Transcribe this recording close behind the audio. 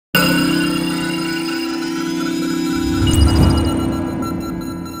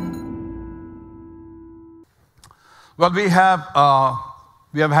Well, we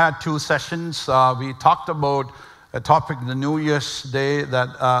have had two sessions. We talked about a topic, the New Year's Day, that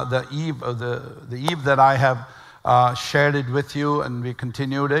the eve that I have shared it with you, and we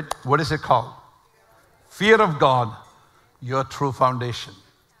continued it. What is it called? Fear of God, your true foundation.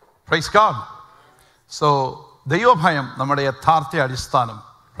 Praise God. So, Dayobhayam, nammude yathartha adisthanam.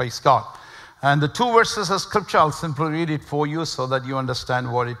 Praise God. And the two verses of scripture, I'll simply read it for you so that you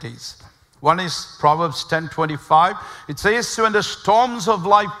understand what it is. One is Proverbs 10:25. It says, when the storms of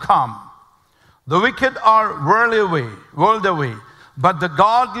life come, the wicked are whirled away, but the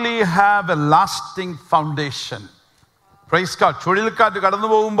godly have a lasting foundation. Praise God. ചുഴലിക്കാറ്റ് കടന്നു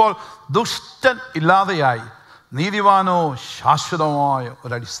പോകുമ്പോൾ ദുഷ്ടൻ ഇല്ലാതെയായി, നീതിമാനോ ശാശ്വതമായ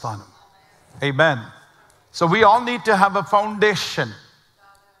ഒരു അടിസ്ഥാനം. Amen. So we all need to have a foundation.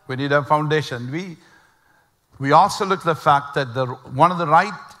 We need a foundation. We also look at the fact that one of the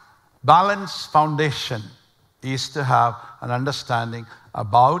right balanced foundation is to have an understanding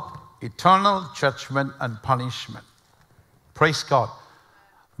about eternal judgment and punishment. Praise God.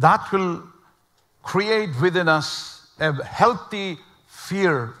 That will create within us a healthy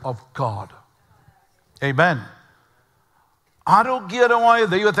fear of God. Amen. ആരോഗ്യകരമായ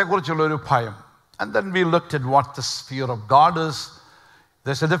ദൈവത്തെക്കുറിച്ചുള്ള ഒരു ഭയം. And then we looked at what the fear of God is.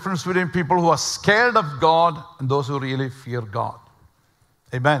 There's a difference between people who are scared of God and those who really fear God.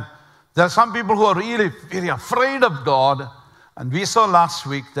 Amen. There are some people who are really very afraid of God, and we saw last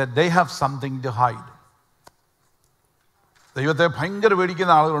week that they have something to hide. ദൈവത്തെ ഭയങ്കര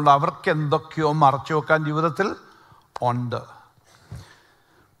പേടിക്കുന്ന ആളുകളുണ്ട്. അവർക്ക് എന്തൊക്കെയോ മറച്ചു വെക്കാൻ ജീവിതത്തിൽ ഉണ്ട്.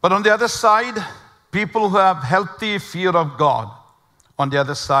 But on the other side, people who have healthy fear of God, on the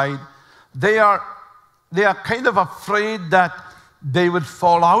other side, they are kind of afraid that they would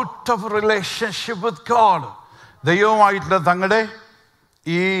fall out of a relationship with God. ദൈവവുമായിട്ടുള്ള തങ്ങളുടെ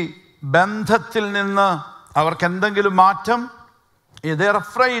ഈ ബന്ധത്തിൽ നിന്ന് അവർക്ക് എന്തെങ്കിലും മാറ്റം, they're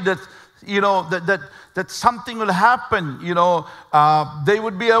afraid that that something will happen. They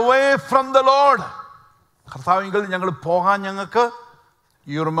would be away from the Lord. കർത്താവിങ്കിൽ ഞങ്ങൾ പോകാൻ ഞങ്ങൾക്ക്.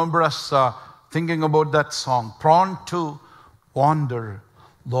 You remember us thinking about that song, prone to wander,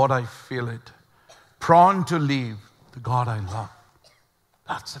 Lord, I feel it. Prone to leave the God I love.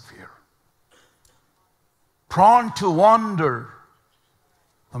 That's a fear. Prone to wander.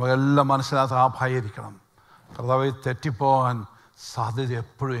 നമുക്കെല്ലാം മനസ്സിലാത്ത ആ ഭയയിരിക്കണം. കർത്താവെ തെറ്റിപ്പോകാൻ സാധ്യത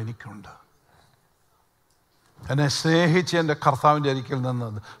എപ്പോഴും എനിക്കുണ്ട്. എന്നെ സ്നേഹിച്ച് എൻ്റെ കർത്താവിൻ്റെ അരികിൽ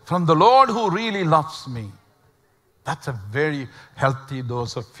നിന്നത്. From the Lord who really loves me. That's a very healthy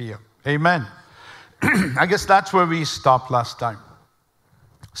dose of fear. Amen. I guess that's where we stopped last time.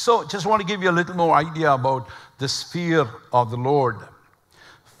 So just want to give you a little more idea about this fear of the Lord.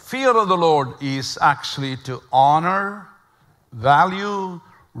 Fear of the Lord is actually to honor, value,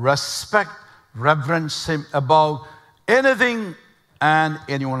 respect, reverence Him above anything and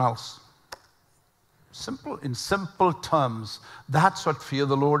anyone else. In simple terms, that's what fear of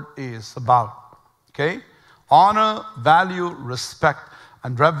the Lord is about. Okay? Honor, value, respect,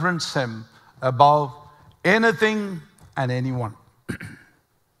 and reverence Him above anything and anyone.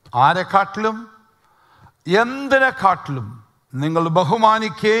 ആരെക്കാട്ടിലും എന്തിനെക്കാട്ടിലും നിങ്ങൾ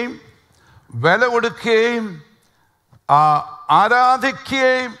ബഹുമാനിക്കുകയും വില കൊടുക്കുകയും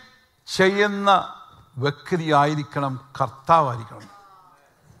ആരാധിക്കുകയും ചെയ്യുന്ന വ്യക്തിയായിരിക്കണം, കർത്താവായിരിക്കണം.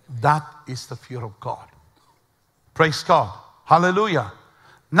 That is the fear of God. Praise God. Hallelujah.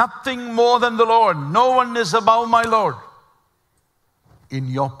 Nothing more than the Lord. No one is above my Lord in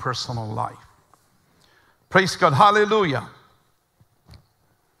your personal life. Praise God. Hallelujah.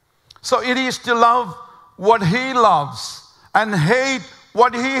 So it is to love what He loves and hate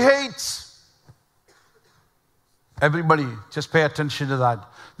what He hates. Everybody, just pay attention to that.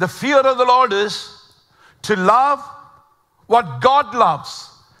 The fear of the Lord is to love what God loves,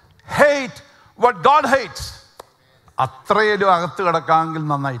 hate what God hates. അത്രയിലും അകത്ത് കിടക്കാമെങ്കിൽ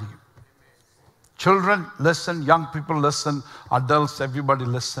നന്നായിരിക്കും. Children, listen. Young people, listen. Adults, everybody,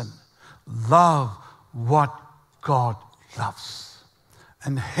 listen. Love what God loves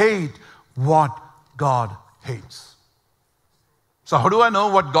and hate what God hates. So how do I know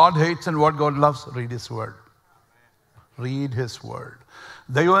what God hates and what God loves? Read His Word. Read His Word.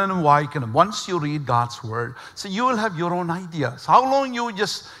 Once you read God's Word, so you will have your own ideas. How long you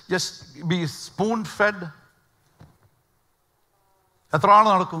just be spoon-fed?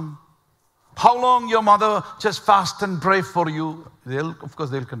 How long your mother just fast and pray for you? Of course,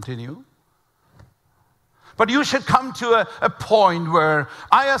 they'll continue. But you should come to a point where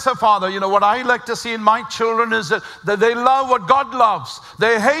I, as a father, what I like to see in my children is that they love what God loves.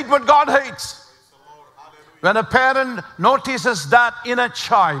 They hate what God hates. When a parent notices that in a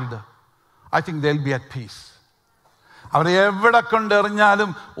child, I think they'll be at peace. അവരെ എവിടെ കൊണ്ടെറിഞ്ഞാലും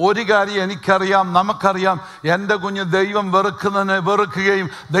ഒരു കാര്യം എനിക്കറിയാം, നമുക്കറിയാം, എൻ്റെ കുഞ്ഞ് ദൈവം വെറുക്കുന്നതിനെ വെറുക്കുകയും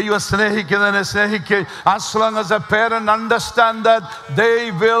ദൈവം സ്നേഹിക്കുന്നതിനെ സ്നേഹിക്കുകയും. As long as a parent understand that,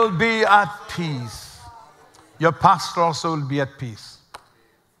 they will be at peace. Your pastor also will be at peace.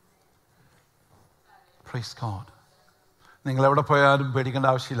 Praise God. നിങ്ങൾ എവിടെ പോയാലും പേടിക്കേണ്ട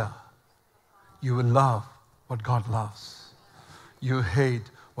ആവശ്യമില്ല. You will love what God loves. You hate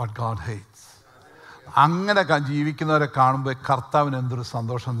what God hates. അങ്ങനെ ജീവിക്കുന്നവരെ കാണുമ്പോൾ കർത്താവിന് എന്തൊരു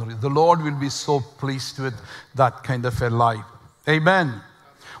സന്തോഷം എന്ന് പറയും. The Lord will be so pleased with that kind of a life. Amen.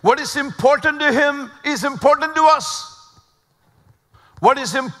 What is important to him is important to us. What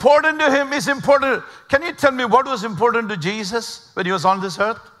is important to him is important. Can you tell me what was important to Jesus when he was on this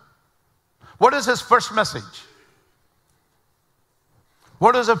earth? What is his first message?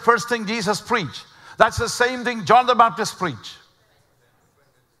 What is the first thing Jesus preached? That's the same thing John the Baptist preached.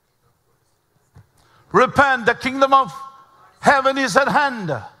 Repent, the kingdom of heaven is at hand.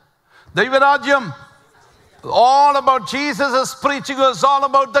 Daivarajyam, all about Jesus' preaching was all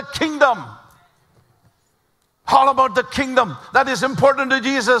about the kingdom. All about the kingdom. That is important to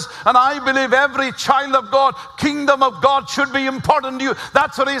Jesus. And I believe every child of God, kingdom of God should be important to you.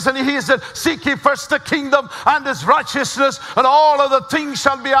 That's the reason he said, seek ye first the kingdom and his righteousness, and all other things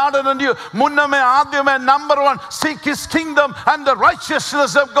shall be added unto you. Munname, adyame, number one, seek his kingdom and the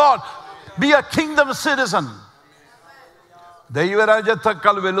righteousness of God. Be a kingdom citizen.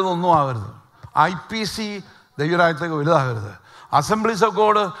 ദൈവരാജ്യത്തെക്കാൾ വലുതൊന്നും ആകരുത്. IPC ദൈവരാജ്യത്തേക്ക് വലുതാകരുത്. Assemblies of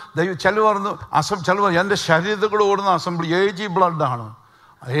God ചെലവ് പറഞ്ഞു. ചെലവ് എൻ്റെ ശരീരത്തിൽ കൂടെ ഓടുന്ന assembly AG ബ്ലഡാണ്.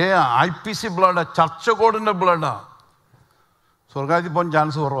 IPC blood, ചർച്ച കോഡിൻ്റെ ബ്ലഡാണ്. സ്വർഗാത്തിൽ പോകാൻ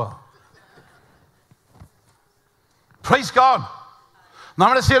ചാൻസ് കുറവാണ്. Praise God.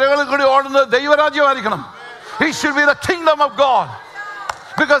 നമ്മുടെ ശിരകളിൽ കൂടി ഓടുന്നത് ദൈവരാജ്യമായിരിക്കണം. It should be the kingdom of God.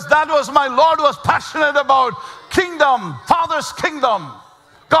 Because that was my Lord was passionate about kingdom, Father's kingdom,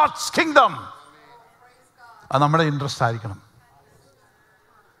 God's kingdom. അത് നമ്മുടെ ഇൻട്രസ്റ്റ് ആയിരിക്കണം.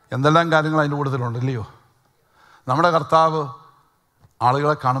 എന്തെല്ലാം കാര്യങ്ങൾ അതിൻ്റെ കൂടുതലുണ്ട് ഇല്ലയോ? നമ്മുടെ കർത്താവ്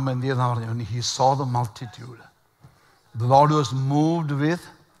ആളുകളെ കാണുമ്പോൾ എന്ത് ചെയ്യുന്ന പറഞ്ഞു? He saw the multitude. The Lord was moved with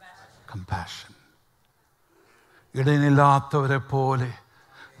compassion. ഇടയിലില്ലാത്തവരെ പോലെ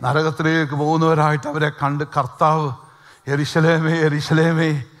നരകത്തിലേക്ക് പോകുന്നവരായിട്ട് അവരെ കണ്ട് കർത്താവ്, യെരുശലേമേ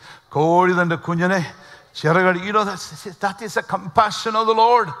യെരുശലേമേ, കോഴി തൻ്റെ കുഞ്ഞിനെ ചിറകടി. That is a compassion of the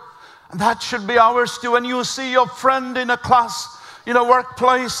Lord. And that should be ours too. When you see your friend in a class, in a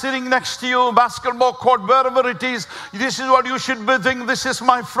workplace, sitting next to you, basketball court, wherever it is, this is what you should be thinking. This is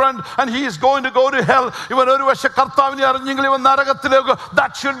my friend and he is going to go to hell.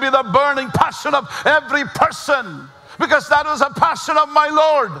 That should be the burning passion of every person, because that was a passion of my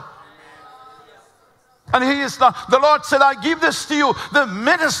Lord. And he is not. The Lord said, I give this to you, the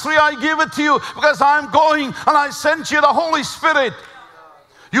ministry I give it to you, because I am going and I sent you the Holy Spirit.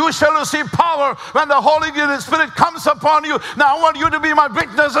 You shall receive power when the Holy Spirit comes upon you. Now I want you to be my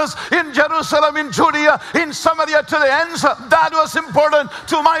witnesses in Jerusalem, in Judea, in Samaria, to the ends. That was important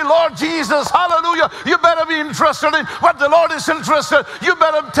to my Lord Jesus. Hallelujah. You better be interested in what the Lord is interested. You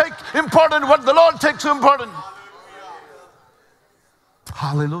better take important what the Lord takes important.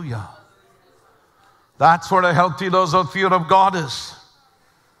 Hallelujah. That's what a healthy dose of fear of God is.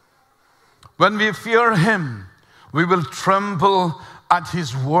 When we fear him, we will tremble at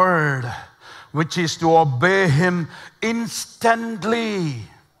his word, which is to obey him instantly.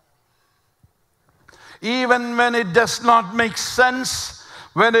 Even when it does not make sense,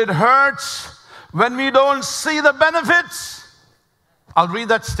 when it hurts, when we don't see the benefits. I'll read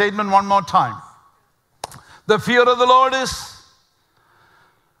that statement one more time. The fear of the Lord is,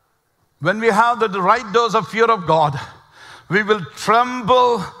 when we have the right dose of fear of God, we will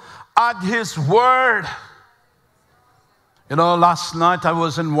tremble at his word. You know, last night I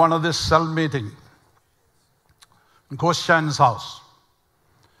was in one of this cell meeting in Koshan's house.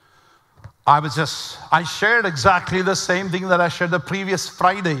 I shared exactly the same thing that I shared the previous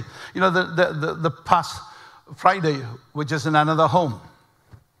Friday. You know, the past Friday, which is in another home.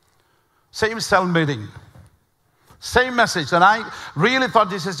 Same cell meeting. Same message. And I really thought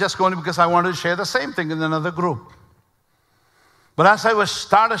this is just going to, because I wanted to share the same thing in another group. But as I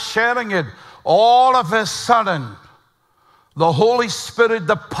started sharing it, all of a sudden, the Holy Spirit,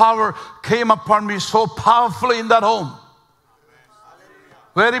 the power came upon me so powerfully in that home.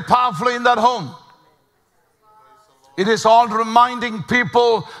 Very powerfully in that home. It is all reminding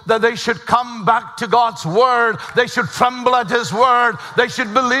people that they should come back to God's word. They should tremble at his word. They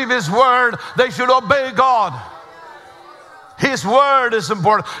should believe his word. They should obey God. His word is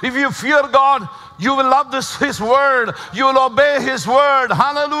important. If you fear God, you will love his word. You will obey his word.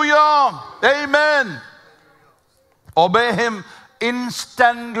 Hallelujah. Amen. Obey him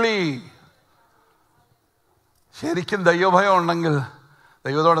instantly. ശരിക്കും ദൈവഭയം ഉണ്ടെങ്കിൽ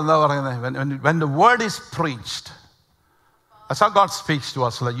ദൈവത്തോട് എന്താ പറയുന്നത്? When the word is preached, that's how God speaks to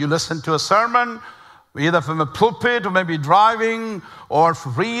us. Like you listen to a sermon, either from a pulpit or maybe driving or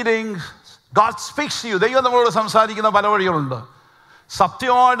reading. God speaks to you. ദൈവം നമ്മളോട് സംസാരിക്കുന്ന പല വഴികളുണ്ട്.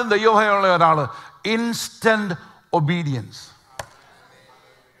 സത്യമായിട്ടും ദൈവഭയമുള്ള ഒരാൾ, instant obedience.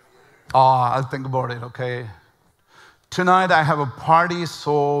 I'll think about it, okay? Tonight I have a party,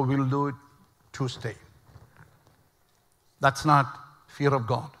 so we'll do it Tuesday. That's not fear of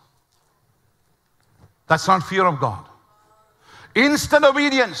God. That's not fear of God. Instant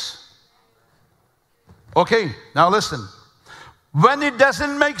obedience. Okay, now listen. When it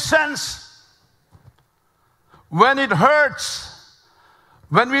doesn't make sense, when it hurts,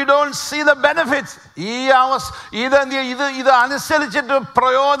 when we don't see the benefits, ഇത് അനുസരിച്ചിട്ട്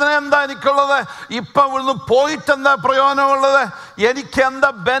പ്രയോജനം എന്താ എനിക്കുള്ളത്? ഇപ്പം ഇവിടുന്ന് പോയിട്ട് എന്താ പ്രയോജനമുള്ളത്? എനിക്ക് എന്താ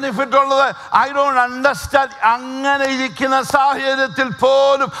ബെനിഫിറ്റ് ഉള്ളത്? I don't understand. അങ്ങനെ ഇരിക്കുന്ന സാഹചര്യത്തിൽ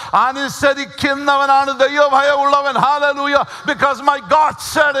പോലും അനുസരിക്കുന്നവനാണ് ദൈവഭയമുള്ളവൻ. Hallelujah. Because my God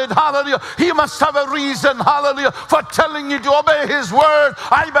said it. Hallelujah. He must have a reason. Hallelujah. For telling you to obey his word.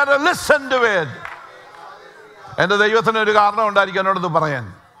 I better listen to it. എൻ്റെ ദൈവത്തിന് ഒരു കാരണം ഉണ്ടായിരിക്കും എന്നോടത് പറയാൻ.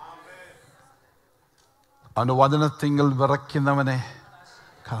 അവൻ്റെ വചനത്തിങ്കൽ വിറയ്ക്കുന്നവനെ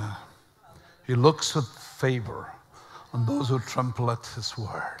he looks with favor on those who trample at his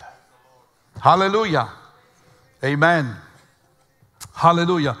word. Hallelujah. Amen.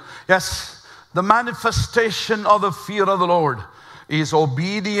 Hallelujah. Yes, the manifestation of the fear of the Lord is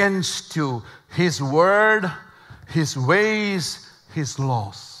obedience to his word, his ways, his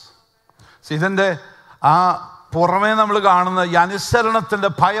laws. See, ഇതിൻ്റെ പുറമേ നമ്മൾ കാണുന്ന ഈ അനുസരണത്തിൻ്റെ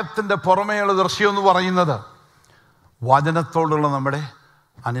ഭയത്തിൻ്റെ പുറമേയുള്ള ദൃശ്യം എന്ന് പറയുന്നത് വചനത്തോടുള്ള നമ്മുടെ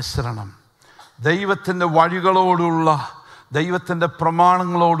അനുസരണം, ദൈവത്തിൻ്റെ വഴികളോടുള്ള, ദൈവത്തിൻ്റെ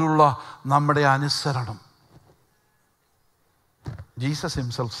പ്രമാണങ്ങളോടുള്ള നമ്മുടെ അനുസരണം. Jesus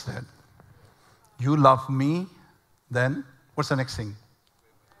himself said, you love me, then what's the next thing?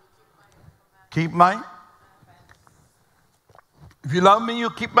 Keep my, if you love me, you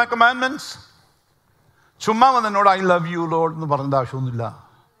keep my commandments. ചുമ്മാ വന്നോട് ഐ ലവ് യു ലോഡ് എന്ന് പറയേണ്ട ആവശ്യമൊന്നുമില്ല.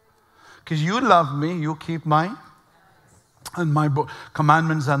 Because you love me, you keep my, and my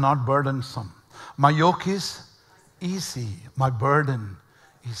commandments are not burdensome. My yoke is easy, my burden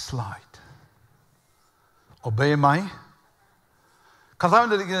is light. Obey my.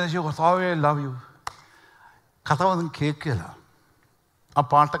 കർത്താവിൻ്റെ ഇരിക്കുന്ന കർത്താവേ love you. കർത്താവ് ഒന്നും കേൾക്കില്ല. ആ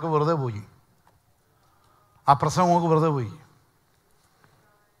പാട്ടൊക്കെ വെറുതെ പോയി, ആ പ്രസംഗമൊക്കെ വെറുതെ പോയി.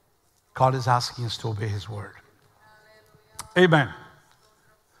 God is asking us to obey his word. Amen.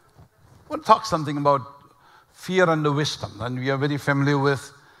 I want to talk something about fear and wisdom. And we are very familiar with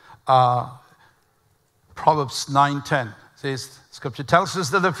Proverbs 9:10. It says, Scripture tells us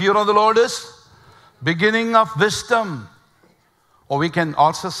that the fear of the Lord is beginning of wisdom. Or we can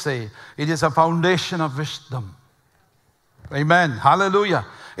also say it is a foundation of wisdom. Amen. Hallelujah.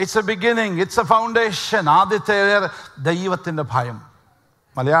 It's a beginning. It's a foundation. ആദ്യത്തെ ദൈവത്തിൻ്റെ ഭയം.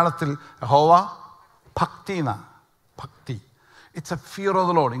 മലയാളത്തിൽ യഹോവ ഭക്തിന, ഭക്തി. It's a fear of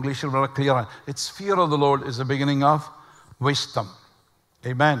the Lord. English is very clear. It's fear of the Lord is the beginning of wisdom.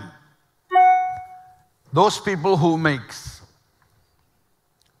 Amen. Those people who make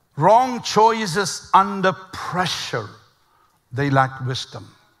wrong choices under pressure, they lack wisdom.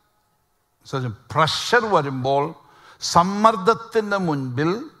 So pressure വരുമ്പോൾ, സമ്മർദ്ദത്തിൻ്റെ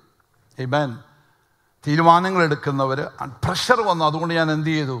മുൻപിൽ, amen, തീരുമാനങ്ങൾ എടുക്കുന്നവർ, pressure വന്നു, അതുകൊണ്ട് ഞാൻ എന്ത്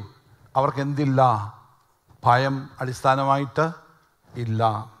ചെയ്തു, അവർക്ക് എന്തില്ല? ഭയം അടിസ്ഥാനമായിട്ട് ഇല്ല.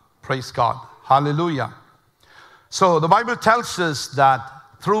 Praise God. Hallelujah. So the Bible tells us that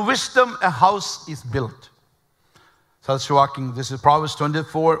through wisdom a house is built. Walking. This is Proverbs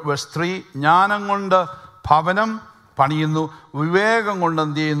 24 verse 3. ജ്ഞാനം കൊണ്ട് ഭവനം പണിയുന്നു, വിവേകം കൊണ്ട്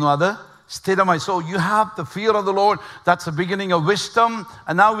എന്ത് ചെയ്യുന്നു, അത് സ്ഥിരമായി. So you have the fear of the Lord. That's the beginning of wisdom.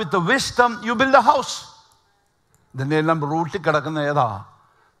 And now with the wisdom you build a house. ഇതിൻ്റെ എല്ലാം റൂട്ടിൽ കിടക്കുന്ന ഏതാ?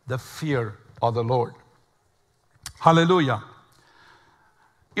 The fear of the Lord. Hallelujah.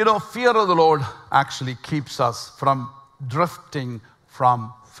 You know, fear of the Lord actually keeps us from drifting from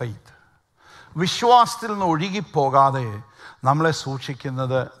faith. വിശ്വാസത്തിൽ നിന്ന് ഒഴുകിപ്പോകാതെ നമ്മളെ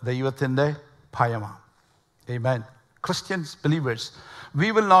സൂക്ഷിക്കുന്നത് ദൈവത്തിൻ്റെ ഭയമാണ്. Amen. Christians, believers, we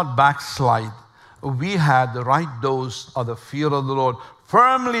will not backslide. We had the right dose of the fear of the Lord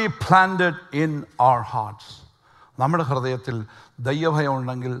firmly planted in our hearts. നമ്മുടെ ഹൃദയത്തിൽ ദൈവഭയം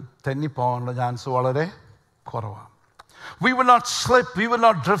ഉണ്ടെങ്കിൽ തെന്നിപ്പോകാനുള്ള ചാൻസ് വളരെ കുറവാണ്. We will not slip, we will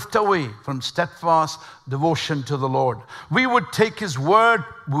not drift away from steadfast devotion to the Lord. We would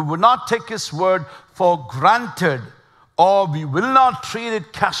not take his word for granted, or we will not treat it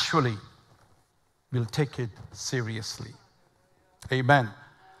casually. We'll take it seriously. Amen.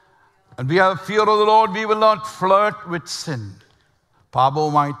 And we have fear of the Lord. We will not flirt with sin.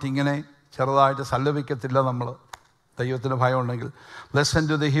 പാപവുമായിട്ട് ഇങ്ങനെ ചെറുതായിട്ട് സല്ലപിക്കത്തില്ല നമ്മൾ. ദൈവത്തിന് ഭയമുണ്ടെങ്കിൽ. Listen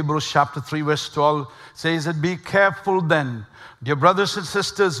to the Hebrews chapter 3 verse 12. Says that be careful then, dear brothers and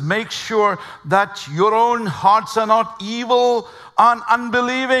sisters, make sure that your own hearts are not evil and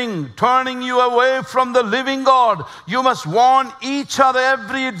unbelieving, turning you away from the living God. You must warn each other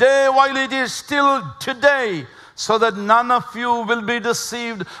every day while it is still today, so that none of you will be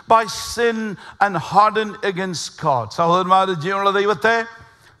deceived by sin and hardened against God. സഹോദരന്മാരെ, ജീവനുള്ള ദൈവത്തെ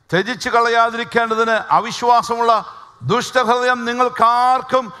ത്യജിച്ചു കളയാതിരിക്കേണ്ടതിന് അവിശ്വാസമുള്ള ദുഷ്ടഹൃദയം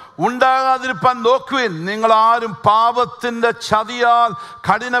നിങ്ങൾക്കാർക്കും ഉണ്ടാകാതിരിപ്പാൻ നോക്കുവിൻ. നിങ്ങളാരും പാപത്തിൻ്റെ ചതിയാൽ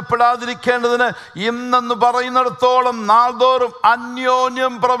കഠിനപ്പെടാതിരിക്കേണ്ടതിന് ഇന്നെന്ന് പറയുന്നിടത്തോളം നാൾതോറും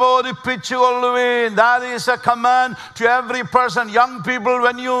അന്യോന്യം പ്രബോധിപ്പിച്ചുകൊള്ളുവിൻ. That is a command to every person. Young people,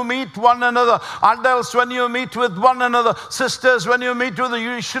 when you meet one another, adults, when you meet with one another, sisters, when you meet with,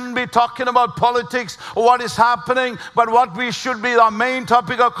 you shouldn't be talking about politics or what is happening, but what we should be, our main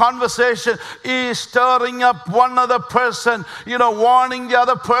topic of conversation is stirring up one other person, warning the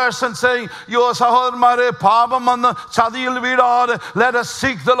other person, saying, "Yo sahodarmare, paapam vannu chadiyil veedade, let us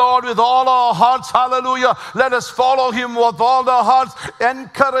seek the Lord with all our hearts, hallelujah, let us follow him with all our hearts,"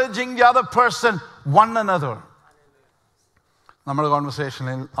 encouraging the other person, one another. നമ്മുടെ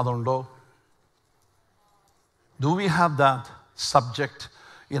കോൺവെർസേഷനിൽ അതുണ്ടോ? Do we have that subject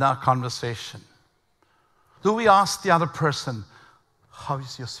in our conversation? Do we ask the other person, how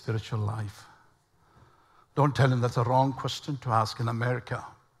is your spiritual life? Don't tell him that's a wrong question to ask in America.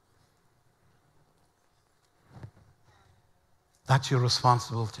 That's your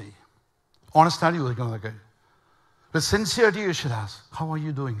responsibility. Honestly, with sincerity, you should ask, how are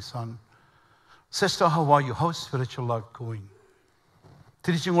you doing, son? Sister, how are you? How's spiritual life going?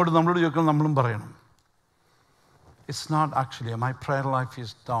 It's not actually, my prayer life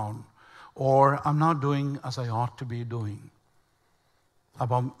is down, or I'm not doing as I ought to be doing.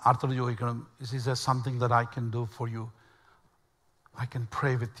 Is there something that I can do for you? I can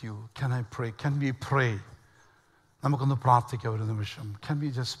pray with you. Can I pray? Can we pray? Can we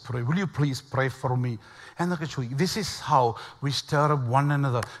just pray? Will you please pray for me? And this is how we stir up one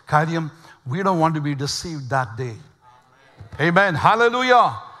another. We don't want to be deceived that day. Amen. Hallelujah.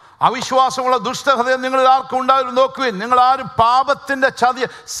 അവിശ്വാസമുള്ള ദുഷ്ടഹൃദയം നിങ്ങളിൽ ആർക്കും ഉണ്ടായിരുന്നു നോക്കുവിൻ. നിങ്ങൾ ആരും പാപത്തിന്റെ ചതിയ.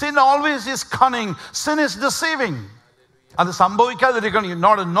 Sin always is cunning. Sin is deceiving. അത് സംഭവിക്കാതിരിക്കണം.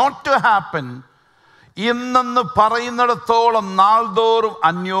 Not to happen. ഇന്നെന്ന് പറയുന്നിടത്തോളം നാൾതോറും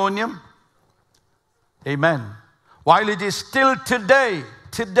അന്യോന്യം. Amen. While it is still today.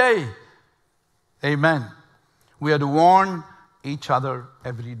 Amen. We have to warn each other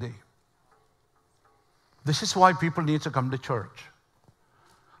every day. This is why people need to come to church.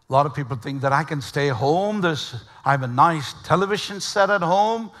 A lot of people think that I can stay home. I have a nice television set at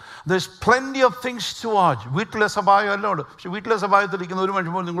home. There's plenty of things to watch. വീട്ടിലെ സഭായല്ലോട്. പക്ഷെ വീട്ടിലെ സഭായത്തിലിരിക്കുന്ന ഒരു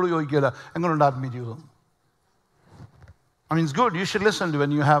മനുഷ്യൻ പോലും നിങ്ങൾ ചോദിക്കില്ല എങ്ങനെയുണ്ടായിരുന്നു ജീവിതം. I mean, it's good. You should listen to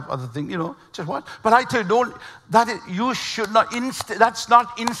when you have other things, just what. But I tell you, you should not, that's not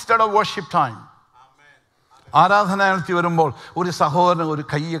instead of worship time. ആരാധനാലയത്തിൽ വരുമ്പോൾ ഒരു സഹോദരൻ ഒരു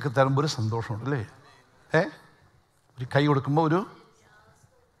കൈയൊക്കെ തരുമ്പോൾ ഒരു സന്തോഷമുണ്ട് അല്ലേ? ഒരു കൈ കൊടുക്കുമ്പോൾ ഒരു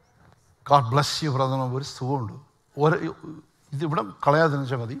God bless you, brother, ഒരു സുഖമുണ്ട്. ഇതിവിടെ കളയാതെന്ന്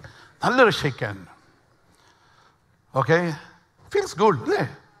വെച്ചാൽ മതി. നല്ലൊരു ഷെയ്ക്കാൻ. ഓക്കെ, ഫീൽസ് ഗുഡ് അല്ലേ?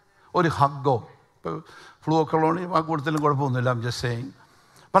 ഒരു ഹഗ്ഗോ. ഫ്ലൂ ഒക്കെ ഉള്ളതുകൊണ്ട് ആ കൂടുതലും കുഴപ്പമൊന്നുമില്ല. I'm just saying.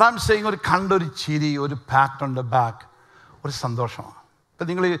 But I'm saying ഒരു കണ്ടൊരു ചിരി, ഒരു പാറ്റ് ഓൺ ദ ബാക്ക്, ഒരു സന്തോഷമാണ്. ഇപ്പം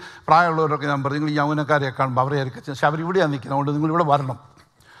നിങ്ങൾ ഈ പ്രായമുള്ളവരൊക്കെ ഞാൻ പറയും, നിങ്ങൾ യൗവനക്കാരെയൊക്കെ കാണുമ്പോൾ അവരെ ആയിരിക്കും, പക്ഷെ അവരിവിടെയാണ് നിൽക്കുന്നത്, അതുകൊണ്ട് നിങ്ങൾ ഇവിടെ വരണം.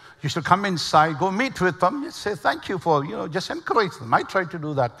 You should come inside, go meet with them, just say thank you for, just encourage them. I try to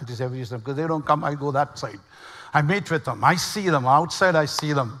do that with every season because they don't come, I go that side. I meet with them, I see them, outside I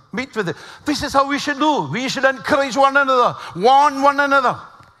see them. Meet with them. This is how we should do. We should encourage one another, warn one another.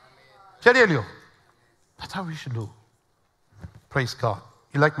 ശരിയല്ലയോ? That's how we should do. Praise God.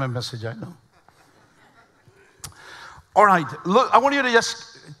 You like my message, I know. All right, look, I want you to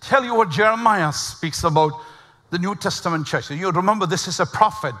just tell you what Jeremiah speaks about the New Testament church. You remember, this is a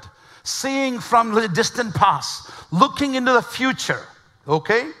prophet seeing from the distant past, looking into the future.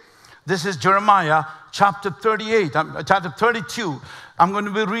 Okay? This is Jeremiah chapter 32. I'm going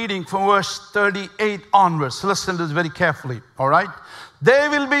to be reading from verse 38 onwards. Listen to this very carefully. All right? They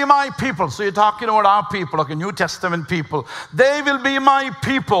will be my people. So you're talking about our people, okay, New Testament people. They will be my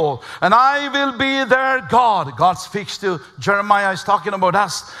people, and I will be their God. God speaks to Jeremiah. He's talking about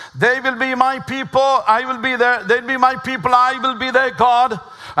us. They will be my people. I will be their. They'll be my people. I will be their God,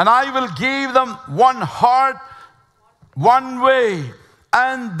 and I will give them one heart one way,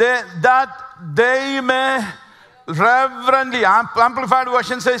 and that they may reverently, Amplified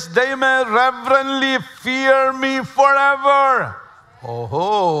Version says, they may reverently fear me forever. ഓഹോ,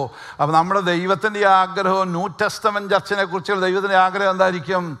 അപ്പം നമ്മുടെ ദൈവത്തിൻ്റെ ആഗ്രഹവും new testament ചർച്ചിനെ കുറിച്ചുള്ള ദൈവത്തിൻ്റെ ആഗ്രഹം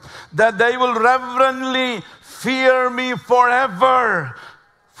എന്തായിരിക്കും? That they will reverently fear me forever,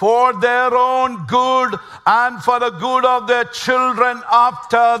 for their own good and for the good of their children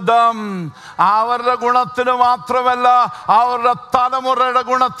after them. അവരുടെ ഗുണത്തിന് മാത്രമല്ല, അവരുടെ തലമുറയുടെ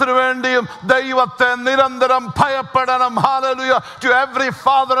ഗുണത്തിന് വേണ്ടിയും ദൈവത്തെ നിരന്തരം ഭയപ്പെടണം. Hallelujah. To every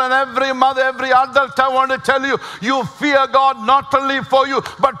father and every mother, every adult, I want to tell you, you fear God not only for you,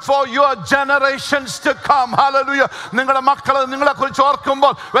 but for your generations to come. Hallelujah. നിങ്ങളുടെ മക്കൾ നിങ്ങളെ കുറിച്ച്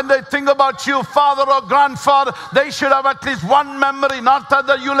ഓർക്കുമ്പോൾ, when they think about you, father or grandfather, they should have at least one memory. Not that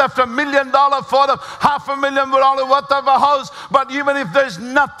you left $1 million for them, $500,000 worth of a house, but even if there's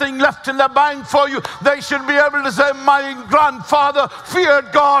nothing left in the bank for you, they should be able to say, my grandfather feared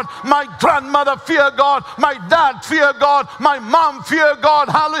God, my grandmother feared God, my dad feared God, my mom feared God.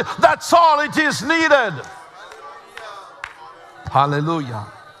 Hallelujah. That's all it is needed. Hallelujah.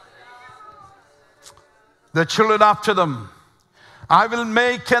 The children after them, I will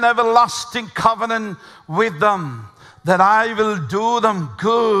make an everlasting covenant with them, that I will do them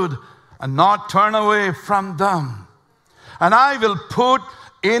good and not turn away from them. And I will put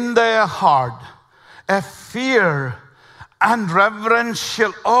in their heart a fear and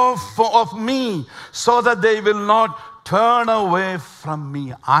reverential awe of me, so that they will not turn away from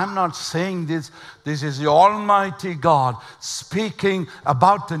me. I'm not saying this. This is the Almighty God speaking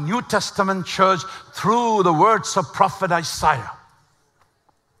about the New Testament church through the words of prophet Isaiah.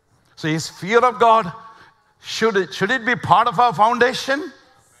 So is fear of God, should it be part of our foundation?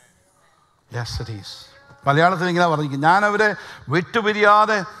 Yes, it is. മലയാളത്തിൽ ഇങ്ങനെ പറഞ്ഞിരിക്കും, ഞാനവരെ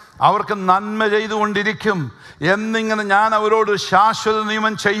വിട്ടുപിരിയാതെ അവർക്ക് നന്മ ചെയ്തുകൊണ്ടിരിക്കും എന്നിങ്ങനെ ഞാൻ അവരോട് ശാശ്വത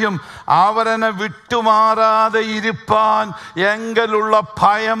നിയമം ചെയ്യും. അവരെന്നെ വിട്ടുമാറാതെ ഇരിപ്പാൻ എങ്കിലുള്ള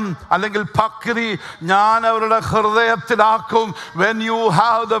ഭയം അല്ലെങ്കിൽ ഭക്തി ഞാൻ അവരുടെ ഹൃദയത്തിലാക്കും. When you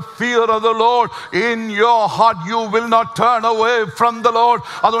have the fear of the Lord in your heart, you will not turn away from the Lord.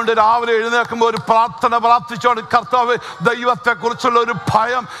 അതുകൊണ്ട് രാവിലെ എഴുന്നേൽക്കുമ്പോൾ ഒരു പ്രാർത്ഥന പ്രാർത്ഥിച്ചോണ്ട്, കർത്താവേ, ദൈവത്തെക്കുറിച്ചുള്ള ഒരു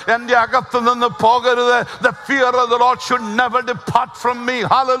ഭയം എൻ്റെ അകത്ത് നിന്ന് പോകരുത്. The fear of the Lord should never depart from me.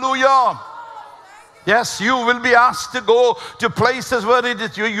 Hallelujah. Yes, you will be asked to go to places where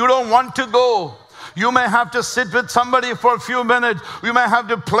you don't want to go. You may have to sit with somebody for a few minutes. You may have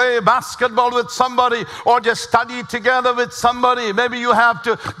to play basketball with somebody, or just study together with somebody. Maybe you have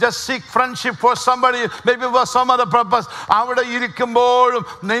to just seek friendship for somebody, maybe for some other purpose. അവിടെ ഇരിക്കുമ്പോഴും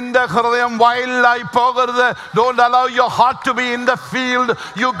നിന്റെ ഹൃദയം വയലിലായി പോകരുത്. Don't allow your heart to be in the field.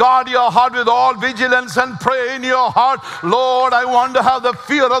 You guard your heart with all vigilance and pray in your heart, Lord, I want to have the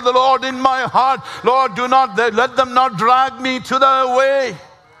fear of the Lord in my heart. Lord, let them not drag me to the way.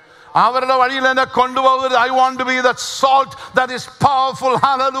 അവരുടെ വഴിയിൽ എന്നെ കൊണ്ടുപോകരുത്. I want to be that salt that is powerful.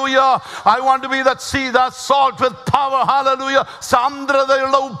 Hallelujah. I want to be that that salt with power. Hallelujah.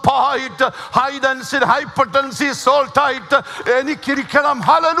 സാന്ദ്രതയുള്ള ഉപ്പായിട്ട്, high density hypertency salt ആയിട്ട് എനിക്കിരിക്കണം.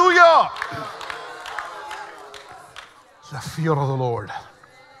 Hallelujah. The fear of the Lord.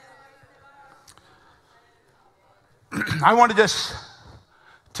 I want to just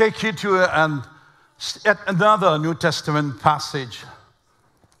take you to another New Testament passage.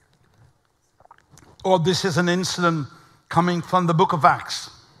 Or this is an incident coming from the book of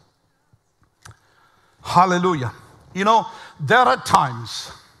Acts. Hallelujah. You know, there are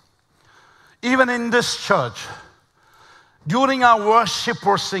times, even in this church, during our worship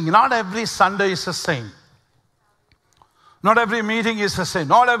or singing, not every Sunday is the same. Not every meeting is the same.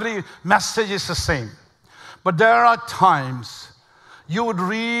 Not every message is the same. But there are times you would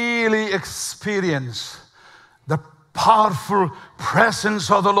really experience the powerful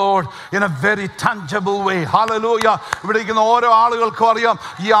presence of the Lord in a very tangible way. Hallelujah. ഇവിടെ ഇരിക്കുന്ന ഓരോ ആളുകൾക്കും അറിയാം,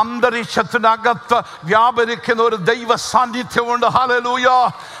 ഈ അന്തരീക്ഷത്തിനകത്ത് വ്യാപരിക്കുന്ന ഒരു ദൈവ സാന്നിധ്യമുണ്ട്.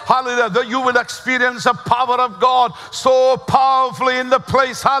 Hallelujah. Hallelujah. You will experience the power of God so powerfully in the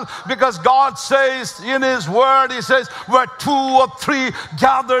place. Because God says in His word, He says, where 2 or 3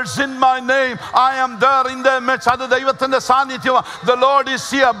 gathers in my name, I am there in their midst. അത് ദൈവത്തിന്റെ സാന്നിധ്യം. The Lord is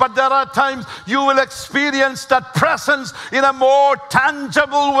here. But there are times you will experience that presence in a more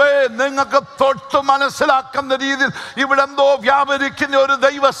tangible way. നിങ്ങൾക്ക് തൊട്ട് മനസ്സിലാക്കുന്ന രീതിയിൽ ഇവിടെ എന്തോ വ്യാപരിക്കുന്ന ഒരു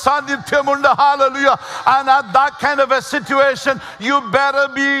ദൈവ സാന്നിധ്യമുണ്ട്. Hallelujah. And at that kind of a situation, you better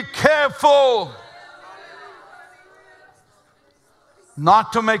be careful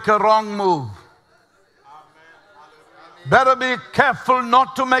not to make a wrong move. Better be careful not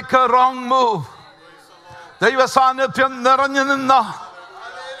to make a wrong move. ദൈവ സാന്നിധ്യം നിറഞ്ഞു നിന്ന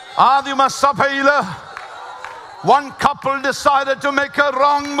ആദിമ സഭയില് One couple decided to make a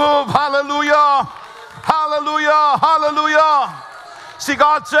wrong move. Hallelujah. Hallelujah. Hallelujah. See,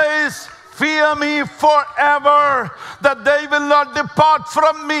 God says, fear me forever, that they will not depart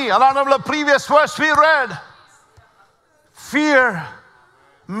from me. Along the previous verse we read. Fear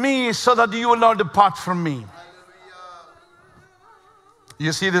me so that you will not depart from me.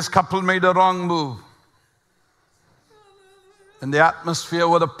 You see, this couple made a wrong move. And the atmosphere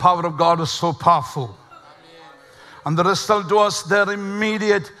where the power of God was so powerful. And the result was their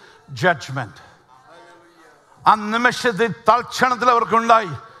immediate judgment. And Acts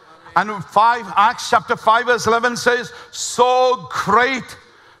chapter 5 verse 11 says, so great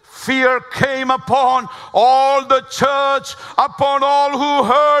fear came upon all the church, upon all who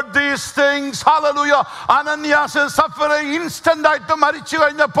heard these things. Hallelujah. Ananias and Sapphira instant ആയിട്ട് മരിച്ചു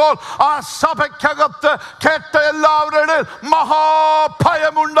കഴിഞ്ഞപ്പോൾ ആ സഭയ്ക്കകത്ത് കേട്ട എല്ലാവരുടെയും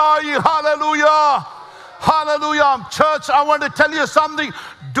മഹാഭയമുണ്ടായി. Hallelujah. Hallelujah. Church, I want to tell you something.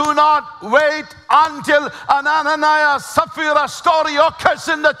 Do not wait until an Ananias Sapphira story occurs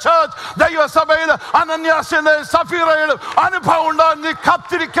in the church. Ananias and Sapphira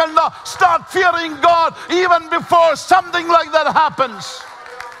start fearing God even before something like that happens.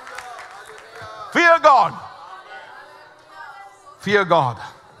 Fear God. Fear God.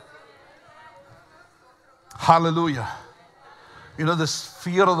 Hallelujah. You know, this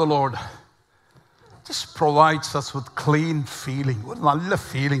fear of the Lord just provides us with clean feeling. What a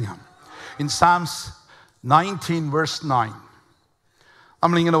feeling. In Psalms 19 verse 9.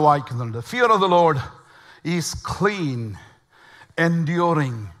 The fear of the Lord is clean,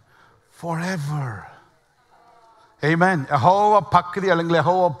 enduring forever. Amen. Yehova Pakri അല്ലെങ്കിൽ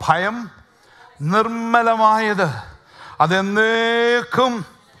യഹോവ ഭയം നിർമ്മലമായത് അതെന്നേക്കും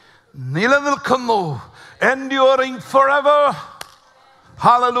നിലനിൽക്കുന്നു. Enduring forever.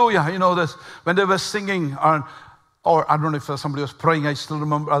 Hallelujah. You know this, when they were singing, or I don't know if somebody was praying, I still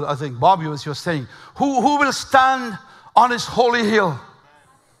remember, I think Bobby was saying, who will stand on his holy hill?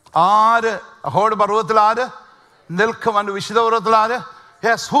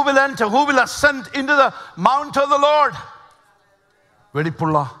 Yes, who will enter? Who will ascend into the mount of the Lord?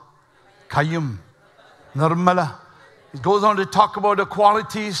 Vedipulla, Kayum, Nirmala. It goes on to talk about the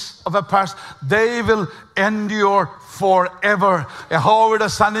qualities of a person. They will endure forever. Hallelujah.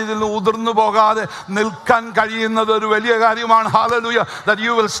 That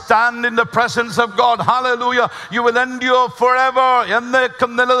you will stand in the presence of God. Hallelujah. You will endure forever.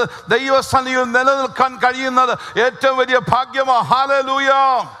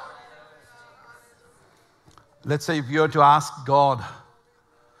 Hallelujah. Let's say if you were to ask God,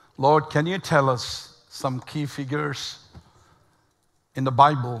 Lord, can you tell us some key figures in the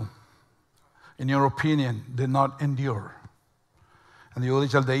Bible, in your opinion, did not endure? And the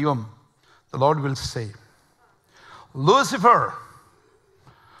Lord will say, Lucifer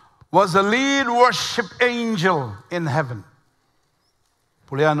was the lead worship angel in heaven.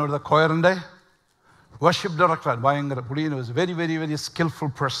 The choir worship director was a very, very, very skillful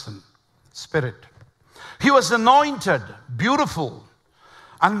person, spirit. He was anointed, beautiful,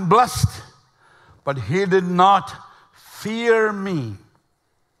 and blessed, but he did not fear me,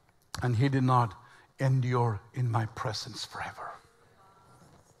 and he did not endure in my presence forever.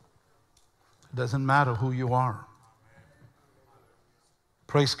 It doesn't matter who you are.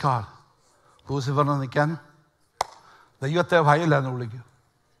 Praise God. Lucifer again. ദൈവത്തെ ഭയമില്ലാന്ന് വിളിക്കൂ.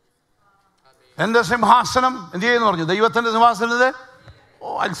 എൻ്റെ സിംഹാസനം എന്ത് ചെയ്യുന്നു പറഞ്ഞു? ദൈവത്തിൻ്റെ സിംഹാസനത്തെ,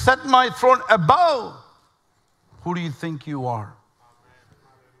 oh, I'll set my throne above. Who do you think you are?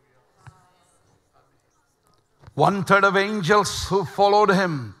 1/3 of angels who followed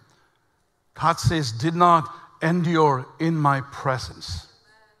him, God says, did not endure in my presence.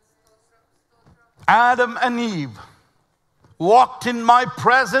 Adam and Eve walked in my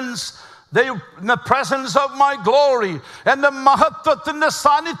presence. They in the presence of my glory. And the mahatvathinte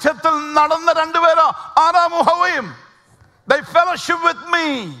sanithyathil nadanna randuvera Adamu Havvayum, they fellowship with me,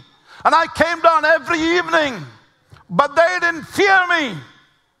 and I came down every evening, but they didn't fear me.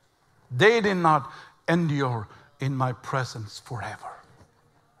 They did not endure in my presence forever.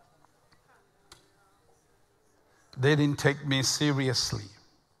 They didn't take me seriously.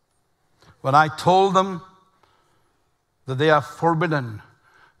 When I told them that they are forbidden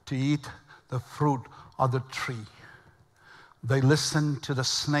to eat the fruit of the tree, they listened to the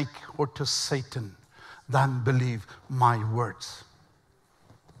snake or to Satan than believe my words.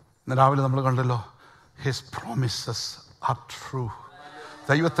 His promises are true.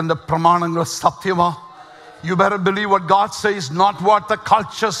 ദൈവത്തിൻ്റെ പ്രമാണങ്ങൾ സത്യമാ. You better believe what God says, not what the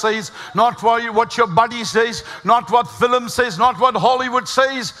culture says, not what your buddy says, not what film says, not what Hollywood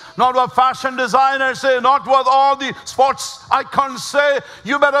says, not what fashion designers say, not what all the sports icons say.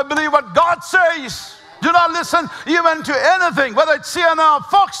 You better believe what God says. Do not listen even to anything, whether it's CNN or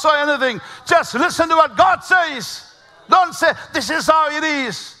Fox or anything. Just listen to what God says. Don't say, this is how it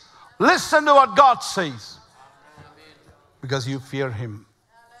is. Listen to what God says. Because you fear Him.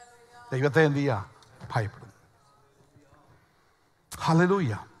 ദൈവത്തെ എന്ത് ചെയ്യുക? ഭയപ്പെടും.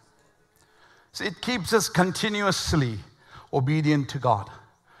 Hallelujah. So it keeps us continuously obedient to God.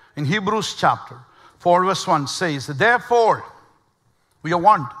 In Hebrews chapter 4 verse 1 says, therefore, we are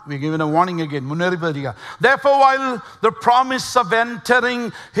warned. We are given a warning again. Therefore, while the promise of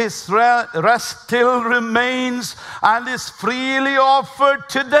entering His rest still remains and is freely offered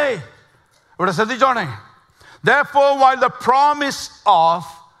today. Therefore, while the promise of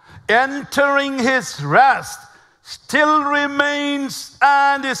entering His rest still remains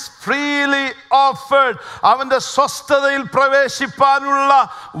and is freely offered. അവന്റെ സ്വസ്ഥതയിൽ പ്രവേശിപ്പാനുള്ള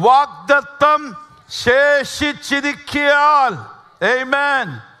വാഗ്ദത്തം ശേഷിച്ചിരിക്കയാൽ.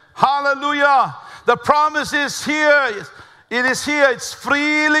 Amen. Hallelujah. The promise is here. It is here. It's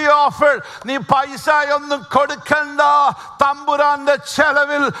freely offered. നീ പൈസ ഒന്നും കൊടുക്കണ്ട. തമ്പുരാന്റെ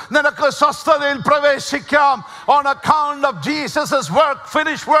ചെലവിൽ നിനക്ക് സ്വസ്ഥതയിൽ പ്രവേശിക്കാം. On account of Jesus' work,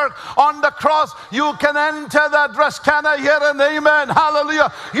 finished work on the cross, you can enter that rest. Can I hear an amen? Hallelujah.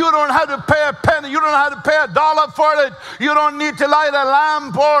 You don't have to pay a penny. You don't have to pay $1 for it. You don't need to light a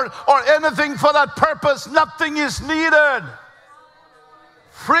lamp or anything for that purpose. Nothing is needed.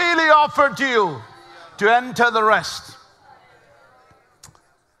 Freely offered to you to enter the rest.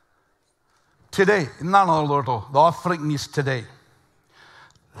 Today, the offering is today.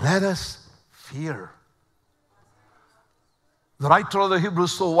 Let us fear. The writer of the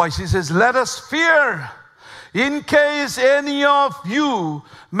Hebrews so wise, he says, let us fear in case any of you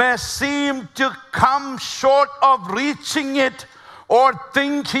may seem to come short of reaching it or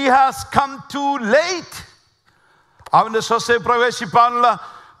think he has come too late. അവന്റെ സ്വസ്ഥയെ പ്രവേശിപ്പാനുള്ള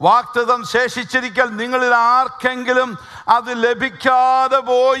വാഗ്ദത്തം ശേഷിച്ചിരിക്കൽ നിങ്ങളിൽ ആർക്കെങ്കിലും അത് ലഭിക്കാതെ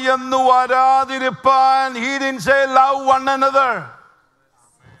പോയെന്ന് വരാതിരിപ്പാൻ. He didn't say love one another.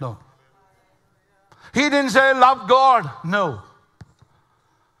 No. He didn't say love God. No.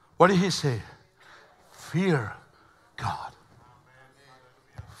 What did He say? Fear God.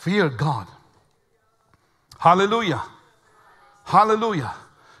 Fear God. Hallelujah. Hallelujah.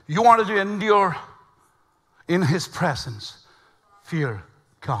 You wanted to endure in His presence. Fear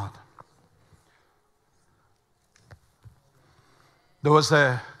God. There was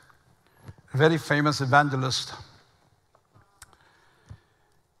a very famous evangelist.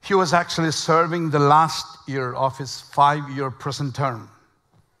 He was actually serving the last year of his 5-year prison term.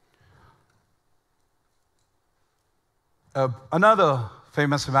 Another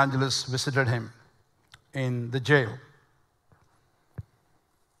famous evangelist visited him in the jail.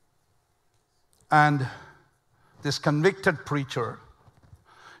 And this convicted preacher,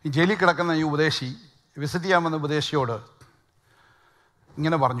 ഈ ജയിലിൽ കിടക്കുന്ന ഈ ഉപദേശി visit ചെയ്യാൻ വന്ന ഉപദേശിയോട്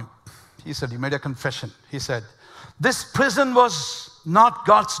ഇങ്ങനെ പറഞ്ഞു. He said, he made a confession. He said, this prison was not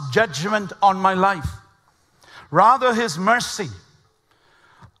God's judgment on my life, rather His mercy.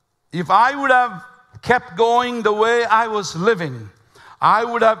 If I would have kept going the way I was living, I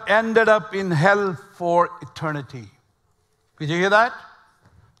would have ended up in hell for eternity. Did you hear that?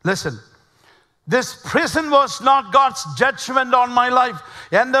 Listen. This prison was not God's judgment on my life.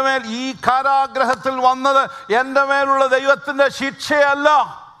 എൻ്റെ മേൽ ഈ കാരാഗ്രഹത്തിൽ വന്നത് എൻ്റെ മേലുള്ള ദൈവത്തിൻ്റെ ശിക്ഷയല്ല.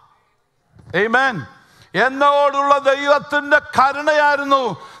 Amen. എന്നോടുള്ള ദൈവത്തിൻ്റെ കരുണയായിരുന്നു.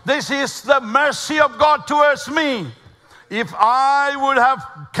 This is the mercy of God towards me. If I would have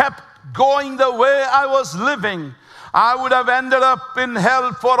kept going the way I was living, I would have ended up in hell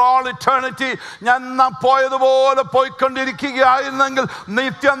for all eternity. ഞാൻ പോയതുപോലെ പോയിക്കൊണ്ടിരിക്കുകയായിരുന്നെങ്കിൽ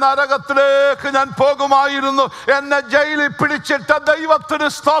നിത്യനരകത്തിലേക്ക് ഞാൻ പോകുമായിരുന്നു. എന്നെ ജയിലിൽ പിടിച്ചിട്ട ദൈവത്തിന്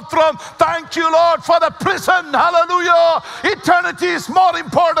സ്തോത്രം. Thank you, Lord, for the prison. Hallelujah. Eternity is more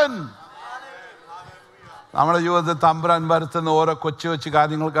important. നമ്മുടെ ജീവിതത്തിൽ തമ്പുരാൻ വരുത്തുന്ന ഓരോ കൊച്ചു കൊച്ചു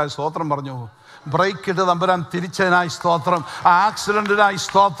കാര്യങ്ങൾക്കായി സ്തോത്രം പറഞ്ഞു. ബ്രേക്ക് ഇട്ട് തമ്പുരാൻ തിരിച്ചതിനായി സ്തോത്രം. ആ ആക്സിഡന്റിനായി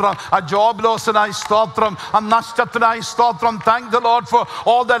സ്തോത്രം. ആ ജോബ് ലോസിനായി സ്തോത്രം. ആ നഷ്ടത്തിനായി സ്തോത്രം. Thank the Lord for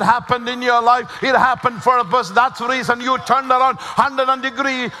all that happened in your life. It happened for a purpose. That's the reason you turned around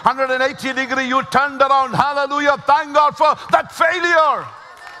 180 degree. You turned around. Hallelujah. Thank God for that failure.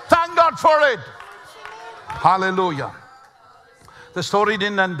 Thank God for it. Hallelujah. The story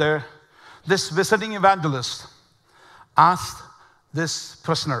didn't end there. This visiting evangelist asked this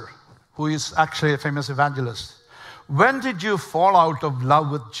prisoner, who is actually a famous evangelist, when did you fall out of love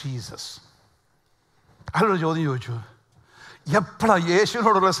with Jesus? അയാളൊരു ചോദ്യം ചോദിച്ചു, എപ്പോഴാണ്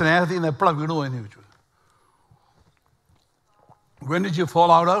യേശുവിനോടുള്ള സ്നേഹത്തിൽ നിന്ന് എപ്പോഴാണ് വീണു പോയെന്ന് ചോദിച്ചു. When did you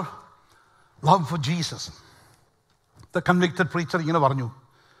fall out of love for Jesus? The convicted preacher ഇങ്ങനെ പറഞ്ഞു,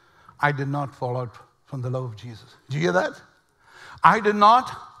 I did not fall out from the love of Jesus. Did you hear that? I did not.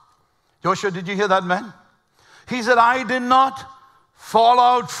 Joshua, did you hear that, man? He said, I did not fall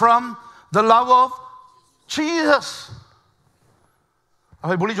out from the love of Jesus.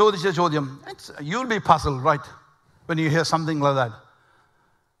 അപ്പോൾ പുള്ളി ചോദിച്ച ചോദ്യം, you'll be puzzled, right, when you hear something like that.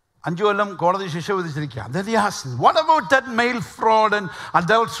 5 കൊല്ലം കോടതി ശിക്ഷ വിധിച്ചിരിക്കുക. Then he asked, what about that mail fraud and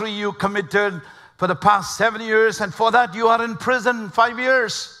adultery you committed for the past 7 years, and for that you are in prison 5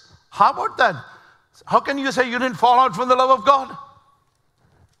 years? How about that? How can you say you didn't fall out from the love of God?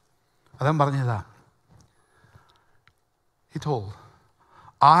 അദ്ദേഹം പറഞ്ഞതാ, he told,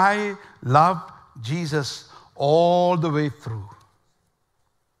 I loved Jesus all the way through,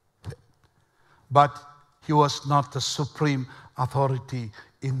 but he was not the supreme authority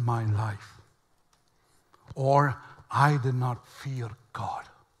in my life, or I did not fear God.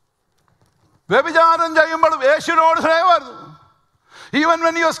 വ്യഭിചാരം ചെയ്യുമ്പോഴും യേശുവിനോട് സ്നേഹമായിരുന്നു. Even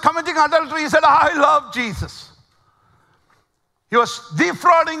when he was committing adultery, he said, I love Jesus. He was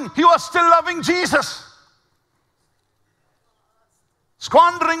defrauding, he was still loving Jesus.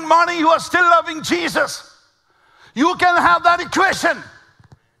 Squandering money, he was still loving Jesus. You can have that equation.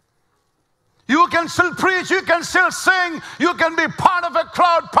 You can still preach, you can still sing, you can be part of a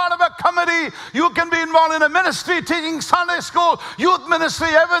crowd, part of a committee, you can be involved in a ministry, teaching Sunday school, youth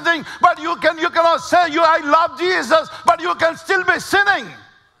ministry, everything, but you cannot say, I love Jesus, but you can still be sinning.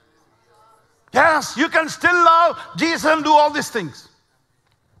 Yes, you can still love Jesus and do all these things.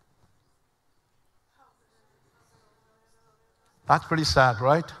 That's pretty sad,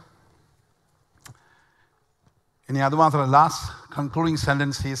 right? In the other last concluding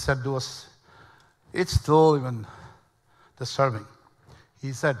sentence he said to us, it's still even disturbing.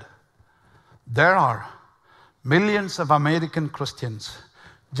 He said, there are millions of American Christians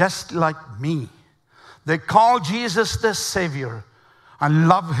just like me. They call Jesus their Savior and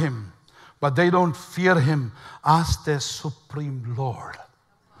love him, but they don't fear him as their supreme Lord.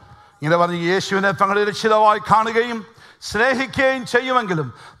 ഇങ്ങനെ പറഞ്ഞ് യേശുവിനെ തങ്ങളുടെ രക്ഷിതാവായി കാണുകയും സ്നേഹിക്കുകയും ചെയ്യുമെങ്കിലും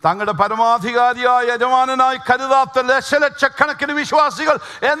തങ്ങളുടെ പരമാധികാരിയായ യജമാനനായി കരുതാത്ത ലക്ഷലക്ഷക്കണക്കിന് വിശ്വാസികൾ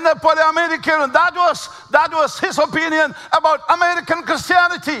എന്നെ പോലെ അമേരിക്കയിലും that was his opinion about American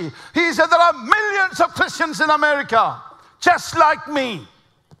Christianity. He said there are millions of Christians in America just like me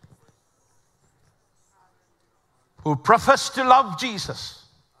who profess to love Jesus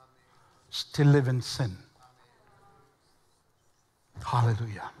still live in sin.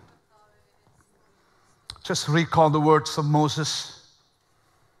 Hallelujah. Just recall the words of Moses.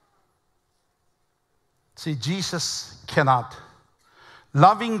 See,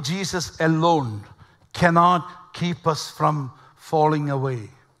 loving Jesus alone cannot keep us from falling away.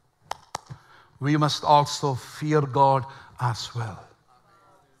 We must also fear God as well.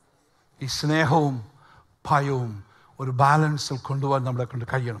 ഈ സ്നേഹവും ഭയവും ഒരു ബാലൻസിൽ കൊണ്ടുപോകാൻ നമ്മളെ കൊണ്ട്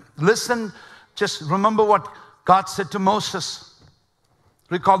കഴിയണം. Listen, just remember what God said to Moses.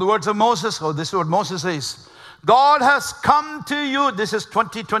 Recall the words of Moses. Oh, this is what Moses says. God has come to you. This is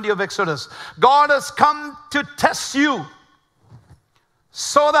 2020 of Exodus. God has come to test you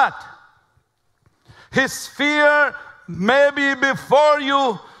so that his fear may be before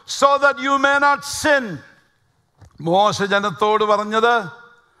you so that you may not sin. മോശ ജനത്തോട് പറഞ്ഞത്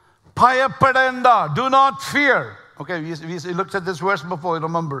ഭയപ്പെടേണ്ട. Do not fear. Okay, we looked at this verse before,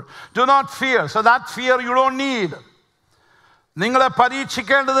 remember. Do not fear. So that fear you don't need. നിങ്ങളെ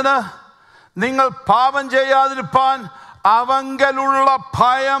പരീക്ഷിക്കേണ്ടതിന് നിങ്ങൾ പാപം ചെയ്യാതിരിപ്പാൻ അവങ്കലുള്ള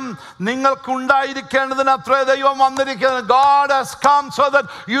ഭയം നിങ്ങൾക്കുണ്ടായിരിക്കേണ്ടതിന് അത്രേ ദൈവം വന്നിരിക്കുന്നത്. God has come so that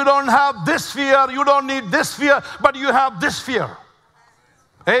you don't have this fear, you don't need this fear, but you have this fear.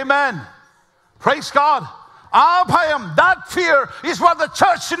 Amen. Praise God. Our bhayam, that fear is what the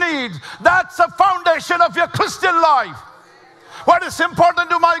church needs. That's the foundation of your Christian life. What is important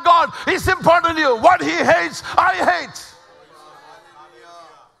to my God is important to you. What he hates, I hate.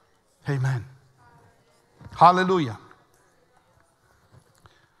 Amen. Hallelujah.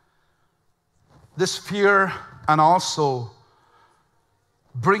 This fear and also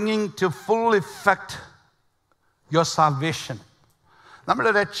bringing to full effect your salvation.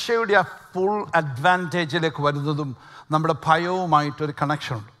 നമ്മുടെ രക്ഷയുടെ ആ full അഡ്വാൻറ്റേജിലേക്ക് വരുന്നതും നമ്മുടെ ഭയവുമായിട്ടൊരു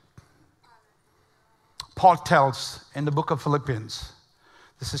കണക്ഷനുണ്ട്. Paul tells in the book of Philippians,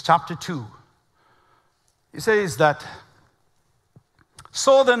 this is chapter 2, he says that,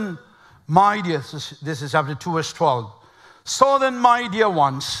 so then, my dear, this is chapter 2, verse 12. So then, my dear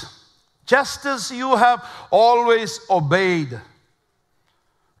ones, just as you have always obeyed,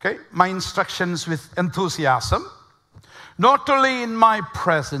 Okay, my instructions with enthusiasm, not only in my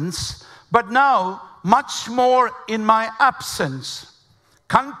presence, but now much more in my absence.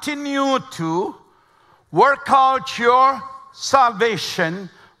 Continue to work out your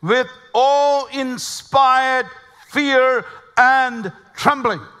salvation with awe-inspired fear and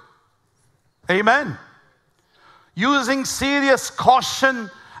trembling. Amen. Using serious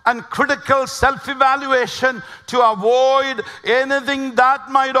caution and critical self-evaluation to avoid anything that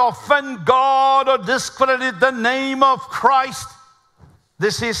might offend God or discredit the name of Christ.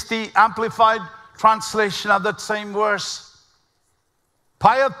 This is the amplified translation of that same verse.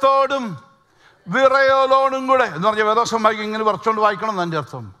 ഭയത്തോടും വിറയലോടും കൂടെ എന്ന് പറഞ്ഞാൽ വേദോസം വായിക്കും ഇങ്ങനെ വിറച്ചോണ്ട് വായിക്കണം എന്ന് എൻ്റെ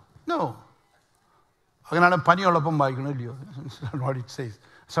അർത്ഥം. No. അങ്ങനെയാണ് പനിയുള്ളപ്പം വായിക്കണം ഇല്ലയോ? That's not what it says.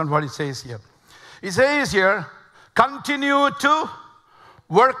 That's not what it says here. It says here, continue to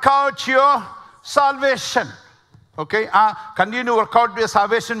work out your salvation. Okay? Continue to work out your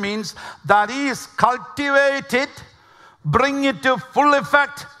salvation means that is cultivate it, bring it to full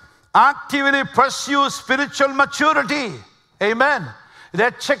effect, actively pursue spiritual maturity. Amen.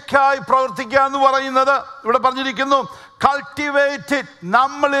 രക്ഷയ്ക്കായി പ്രവർത്തിക്കുക എന്ന് പറയുന്നത് ഇവിടെ പറഞ്ഞിരിക്കുന്നു. Cultivate it.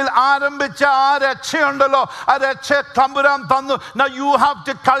 നമ്മളിൽ ആരംഭിച്ച ആ രക്ഷയുണ്ടല്ലോ, ആ രക്ഷ തമ്പുരാൻ തന്നു. Now you have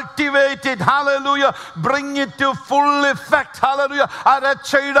to cultivate it. Hallelujah. Bring it to full effect. Hallelujah. ആ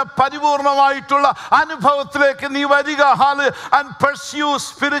രക്ഷയുടെ പരിപൂർണമായിട്ടുള്ള അനുഭവത്തിലേക്ക് നീ വരിക. Hallelujah. And pursue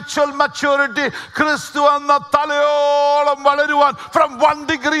spiritual maturity. ക്രിസ്തു എന്ന തലയോളം വളരുവാൻ. From one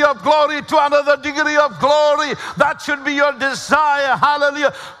degree of glory to another degree of glory. That should be your desire.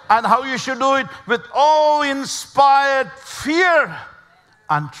 Hallelujah. And how you should do it? With awe-inspired fear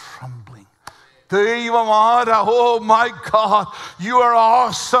and trembling. Oh my God, you are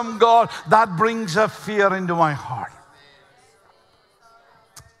awesome, God. That brings a fear into my heart.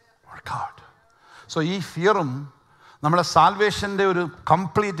 Oh God. So ഈ ഫിയറും നമ്മുടെ സാൽവേഷൻ്റെ ഒരു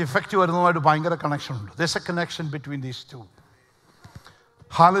complete effect വരുന്നതുമായിട്ട് ഭയങ്കര connection ഉണ്ട്. There's a connection between these two.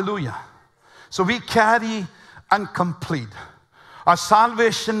 Hallelujah. So we carry and complete our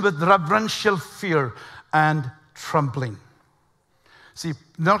salvation with reverential fear and trembling. See,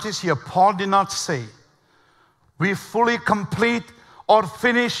 notice here, Paul did not say, we fully complete or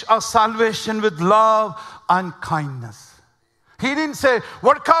finish our salvation with love and kindness. He didn't say,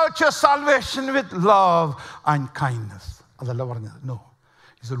 work out your salvation with love and kindness. No.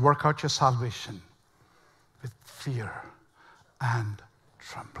 He said, work out your salvation with fear and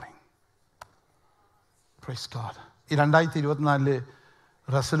trembling. Praise God. ഈ 2024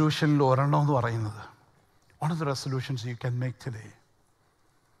 റെസൊല്യൂഷനിൽ ഒരെണ്ണം എന്ന് പറയുന്നത്, one of the resolutions you can make today,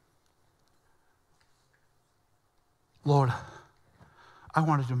 Lord, I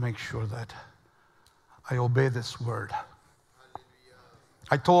wanted to make sure that I obey this word.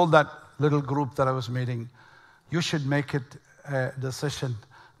 I told that little group that I was meeting, you should make it a decision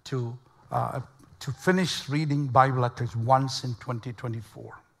to finish reading Bible at least once in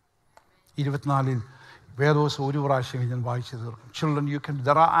 2024. 24 Children,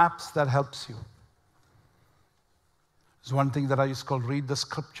 there are apps that helps you. There's one thing that I used to call read the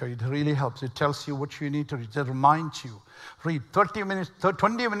scripture. It really helps. It tells you what you need to read. It reminds you. Read 30 minutes,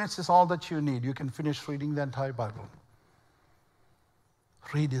 20 minutes is all that you need. You can finish reading the entire Bible.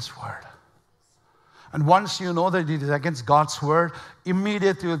 Read His word. And once you know that it is against God's word,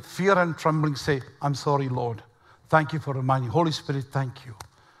 immediately with fear and trembling say, I'm sorry, Lord. Thank you for reminding. Holy Spirit, thank you.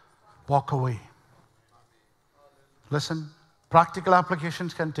 Walk away. Listen, practical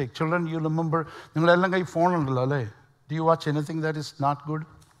applications can take. Children, you remember, do you watch anything that is not good?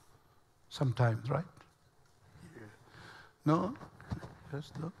 Sometimes, right? No?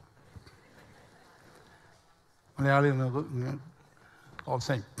 Yes, no? All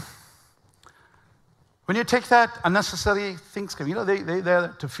same. When you take that, unnecessary things come. They're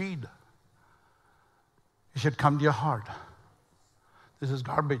there to feed. It should come to your heart. This is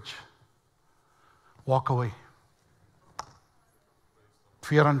garbage. Walk away.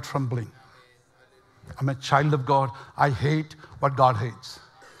 Fear and trembling. I'm a child of God. I hate what God hates.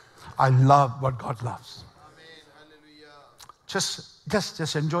 I love what God loves.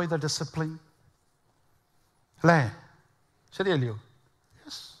 Just enjoy the discipline. Yes.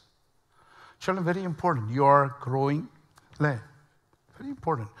 Children, very important. You are growing. Very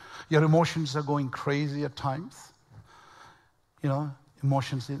important. Your emotions are going crazy at times.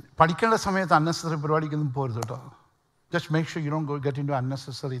 Emotions. Unnecessary. Just make sure you don't get into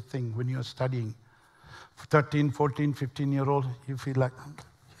unnecessary thing when you're studying. 13, 14, 15-year-old, you feel like,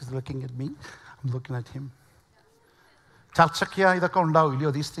 he's looking at me, I'm looking at him.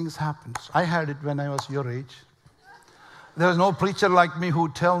 These things happen. I had it when I was your age. There was no preacher like me who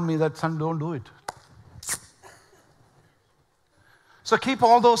tell me that, son, don't do it. So keep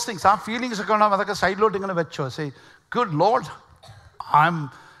all those things. Our feelings are going to side loading in a say, good Lord,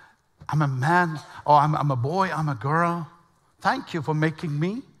 I'm a man, or I'm a boy, I'm a girl. Thank you for making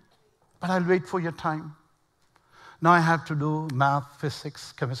me, but I'll wait for your time. Now I have to do math,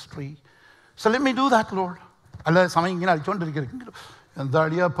 physics, chemistry. So let me do that, Lord. Allah സമയം ഇങ്ങനെ അടിച്ചുകൊണ്ടിരിക്കുന്നു. എന്താ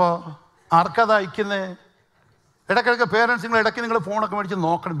അടിയപ്പോ ആർക്കതാ അയക്കുന്നേ? ഇടയ്ക്കിടയ്ക്ക് parents നിങ്ങൾ ഇടയ്ക്ക് നിങ്ങൾ ഫോണൊക്കെ മേടിച്ച്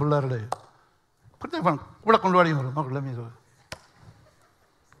നോക്കണം പിള്ളേരുടെ. ഇവിടെ കൊണ്ടുപോയി നോക്കണം.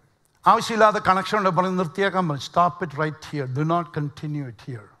 ആവശ്യമില്ലാത്ത കണക്ഷൻ ഉണ്ട് പറഞ്ഞ് നിർത്തിയേക്കാൻ പറഞ്ഞു. Stop it right here. Do not continue it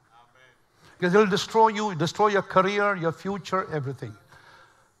here. Because it will destroy you, destroy your career, your future, everything.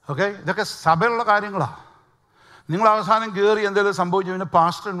 Okay? ഇതൊക്കെ സഭയിലുള്ള കാര്യങ്ങളാണ്. നിങ്ങൾ അവസാനം കയറി എന്തെങ്കിലും സംഭവിച്ചു പിന്നെ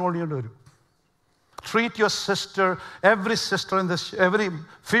പാസ്റ്റർ ഇൻവോൾവ് ചെയ്യേണ്ടി വരും. Treat your sister, every sister in this, every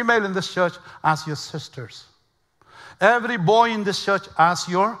female in this church as your sisters. Every boy in this church as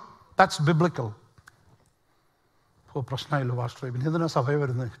your, that's biblical. Oh, പ്രശ്നമില്ല പാസ്റ്റർ, പിന്നെ ഇതിനാ സഭയെ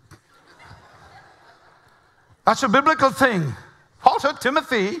വരുന്നത്? That's a biblical thing. Paul said,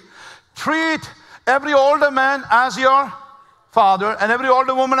 Timothy, treat every older man as your father and every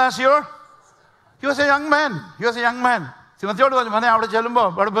older woman as your. He was a young man. He was a young man. Timothyയോട് പറഞ്ഞു, മോനെ അവിടെ ചെല്ലുമ്പോൾ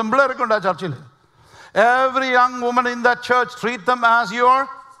അവിടെ പെമ്പിളേരൊക്കെ ഉണ്ട് ആ ചർച്ചിൽ. Every young woman in that church, treat them as your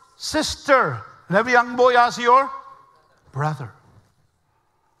sister. And every young boy as your brother.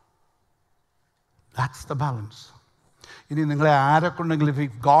 That's the balance.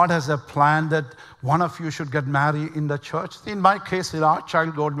 If God has a plan that one of you should get married in the church, in my case, our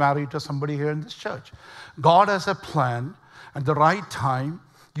child got married to somebody here in this church. God has a plan. At the right time,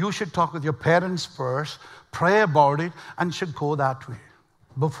 you should talk with your parents first, pray about it, and should go that way.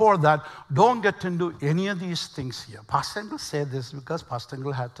 Before that, don't get into any of these things here. Pastor Engel said this because Pastor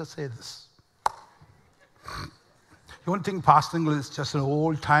Engel had to say this. You don't think Pastor Engel is just an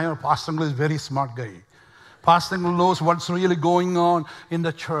old timer. Pastor Engel is a very smart guy. Pastor Engel knows what's really going on in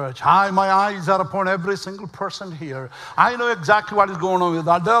the church. My eyes are upon every single person here. I know exactly what is going on with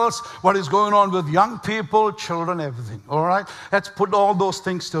adults, what is going on with young people, children, everything. All right? Let's put all those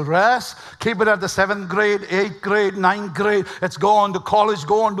things to rest. Keep it at the 7th grade, 8th grade, 9th grade. Let's go on to college,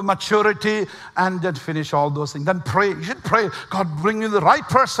 go on to maturity, and then finish all those things. Then pray. You should pray. God, bring you the right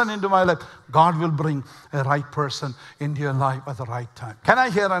person into my life. God will bring a right person into your life at the right time. Can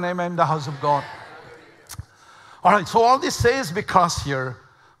I hear an amen in the house of God? All right, so all this says because here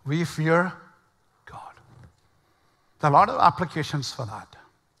we fear God. There are a lot of applications for that.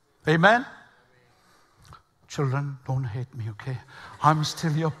 Amen? Children, don't hate me, okay? I'm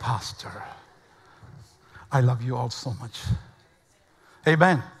still your pastor. I love you all so much.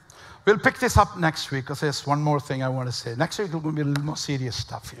 Amen. We'll pick this up next week because there's one more thing I want to say. Next week is going to be a little more serious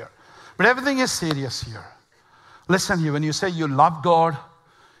stuff here. But everything is serious here. Listen here, when you say you love God,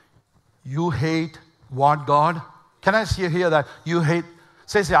 you hate what God. Can I hear that? You hate.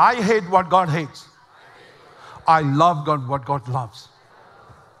 Say, I hate what God hates. I love God, what God loves.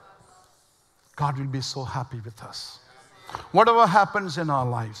 God will be so happy with us. Whatever happens in our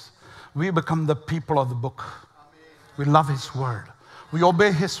lives, we become the people of the book. We love His word. We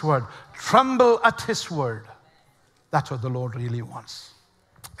obey His word. Tremble at His word. That's what the Lord really wants.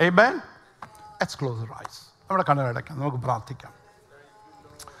 Amen? Let's close our eyes.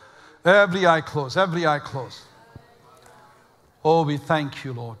 Every eye closed. Every eye closed. Oh, we thank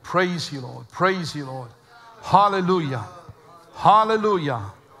you, Lord. Praise you, Lord. Praise you, Lord. Hallelujah.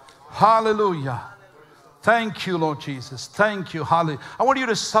 Hallelujah. Hallelujah. Thank you, Lord Jesus. Thank you. Hallelujah. I want you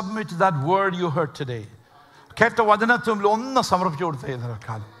to submit to that word you heard today.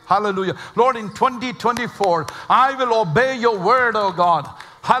 Hallelujah. Lord, in 2024, I will obey your word, oh God.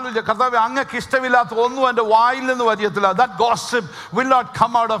 Hallelujah. That gossip will not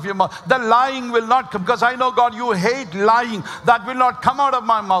come out of your mouth. The lying will not come. Because I know, God, you hate lying. That will not come out of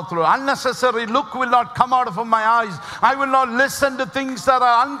my mouth, Lord. Unnecessary look will not come out of my eyes. I will not listen to things that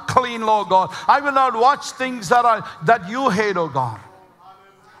are unclean, Lord God. I will not watch things that you hate, oh God.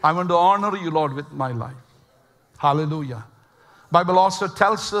 I want to honor you, Lord, with my life. Hallelujah. Bible also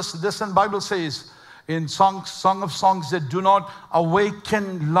tells us this, and Bible says, in Song of Songs, that do not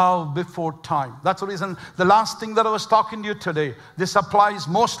awaken love before time. That's the reason, the last thing that I was talking to you today, this applies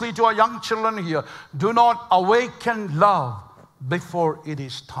mostly to our young children here. Do not awaken love before it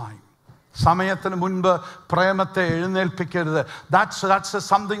is time. സമയത്തിന് മുൻപ് പ്രേമത്തെ എഴുന്നേൽപ്പിക്കരുത്. That's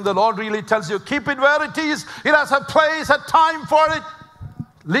something the Lord really tells you. Keep it where it is. It has a place, a time for it.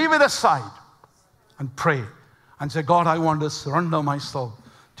 Leave it aside and pray and say, God, I want to surrender myself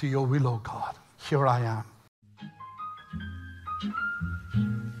to your will, oh God. Here I am.